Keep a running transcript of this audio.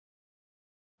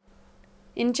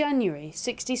In January,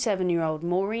 67-year-old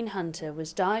Maureen Hunter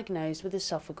was diagnosed with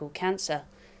esophageal cancer.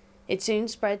 It soon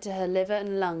spread to her liver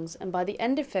and lungs, and by the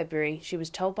end of February she was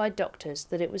told by doctors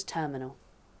that it was terminal.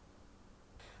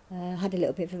 I had a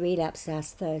little bit of a relapse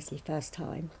last Thursday, first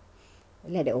time. I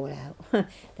let it all out.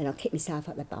 Then I'll kick myself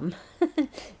up the bum.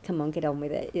 Come on, get on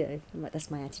with it. You know, that's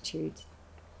my attitude.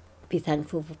 Be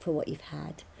thankful for what you've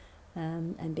had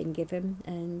and been given.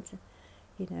 And,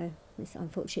 you know, it's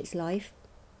unfortunate, it's life.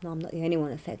 I'm not the only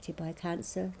one affected by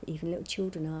cancer. Even little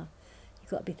children are. You've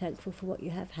got to be thankful for what you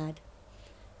have had.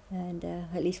 And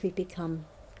at least we've become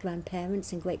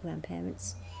grandparents and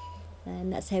great-grandparents.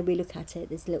 And that's how we look at it.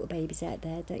 There's little babies out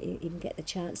there that don't even get the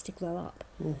chance to grow up.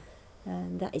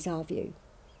 And that is our view.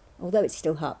 Although it's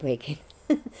still heartbreaking.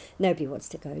 Nobody wants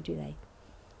to go, do they?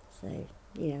 So,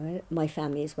 you know, my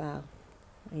family as well.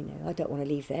 You know, I don't want to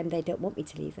leave them. They don't want me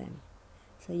to leave them.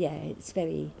 So, yeah, it's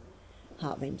very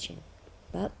heart-wrenching.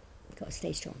 But we've got to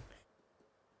stay strong.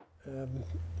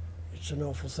 It's an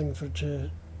awful thing for her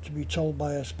to be told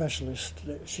by a specialist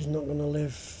that she's not going to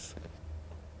live.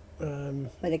 Well,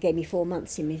 they gave me 4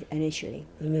 months initially.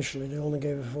 Initially, they only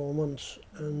gave her 4 months,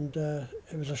 and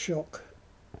it was a shock,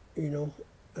 you know.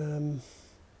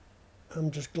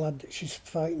 I'm just glad that she's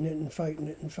fighting it and fighting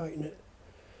it and fighting it.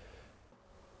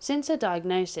 Since her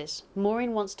diagnosis,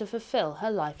 Maureen wants to fulfil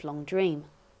her lifelong dream.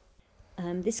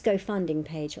 This GoFundMe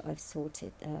page that I've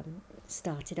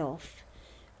started off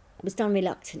was done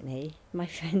reluctantly. My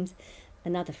friend,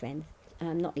 another friend,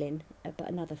 not Lynn, but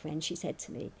another friend, she said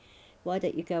to me, why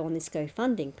don't you go on this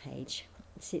GoFundMe page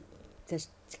just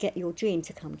to get your dream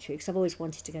to come true? Because I've always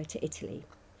wanted to go to Italy.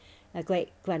 A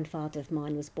great-grandfather of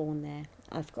mine was born there.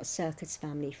 I've got a circus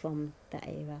family from that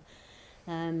era,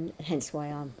 hence why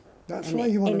I'm That's why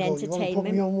you want to go. entertainment. You want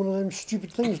to put me on one of them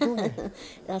stupid things, don't you?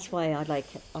 That's why I like,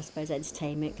 I suppose,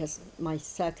 entertainment, because my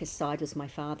circus side was my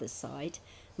father's side.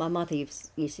 My mother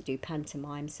used to do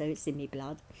pantomime, so it's in my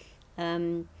blood.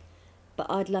 But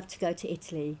I'd love to go to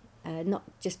Italy, not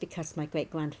just because my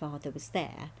great-grandfather was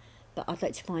there, but I'd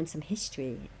like to find some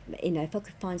history. You know, if I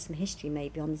could find some history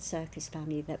maybe on the circus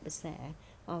family that was there,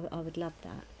 I would love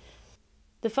that.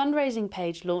 The fundraising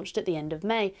page launched at the end of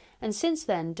May, and since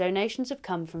then donations have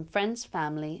come from friends,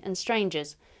 family and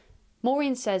strangers.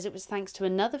 Maureen says it was thanks to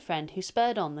another friend who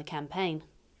spurred on the campaign.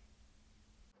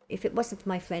 If it wasn't for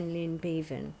my friend Lynn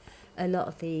Bevan, a lot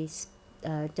of these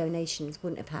donations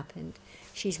wouldn't have happened.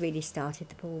 She's really started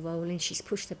the ball rolling. She's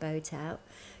pushed the boat out.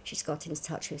 She's got in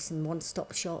touch with some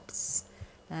one-stop shops.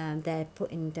 They're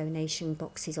putting donation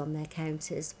boxes on their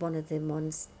counters. One of them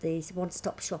ones, the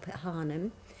one-stop shop at Harnham,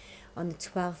 on the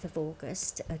 12th of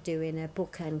August, are doing a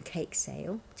book and cake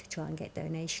sale to try and get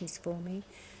donations for me.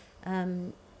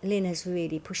 Lynn has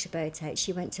really pushed the boat out.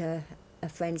 She went to a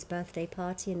friend's birthday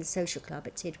party in the social club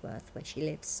at Tidworth, where she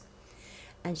lives.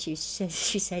 And she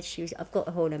said she was, I've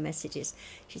got all her messages,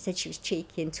 she said she was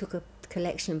cheeky and took a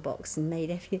collection box and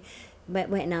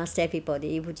went and asked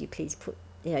everybody, would you please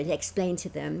explain to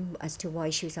them as to why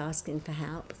she was asking for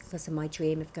help because of my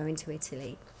dream of going to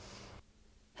Italy.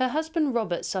 Her husband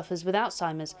Robert suffers with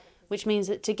Alzheimer's, which means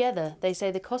that together they say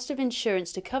the cost of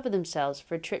insurance to cover themselves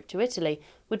for a trip to Italy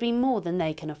would be more than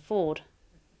they can afford.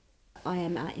 I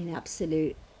am in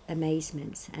absolute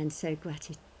amazement and so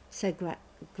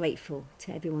grateful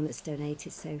to everyone that's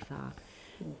donated so far.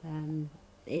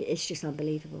 It's just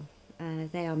unbelievable.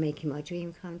 They are making my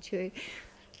dream come true.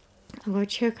 I'm going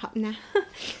to choke up now.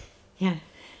 Yeah.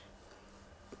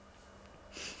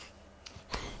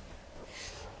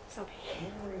 Sorry.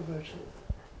 Don't worry about it.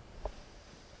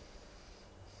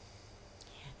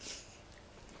 Yeah.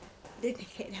 Didn't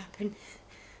make it happen.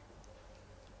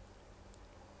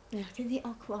 No, I didn't think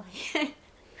I'll cry. Yeah.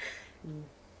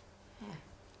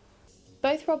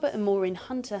 Both Robert and Maureen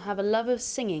Hunter have a love of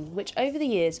singing, which over the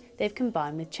years they've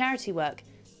combined with charity work.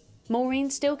 Maureen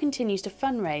still continues to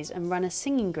fundraise and run a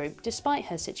singing group despite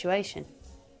her situation.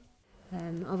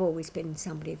 I've always been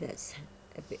somebody that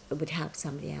would help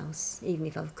somebody else, even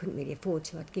if I couldn't really afford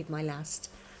to. I'd give my last,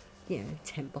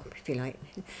 10 bob if you like.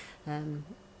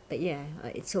 But yeah,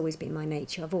 it's always been my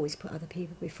nature. I've always put other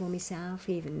people before myself.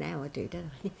 Even now I do,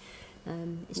 don't I?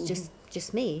 It's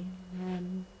just me.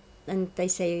 And they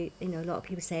say, a lot of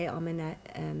people say I'm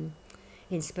an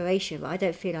inspiration, but I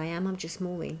don't feel I am. I'm just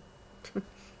Maureen.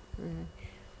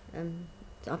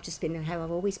 I've just been how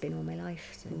I've always been all my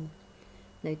life, so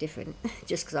no different.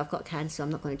 Just because I've got cancer, I'm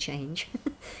not going to change.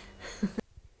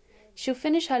 She'll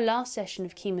finish her last session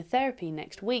of chemotherapy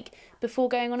next week before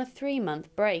going on a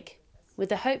 3-month break. With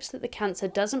the hopes that the cancer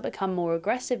doesn't become more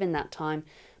aggressive in that time,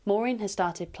 Maureen has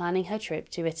started planning her trip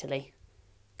to Italy.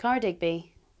 Kara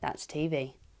Digby, That's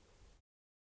TV.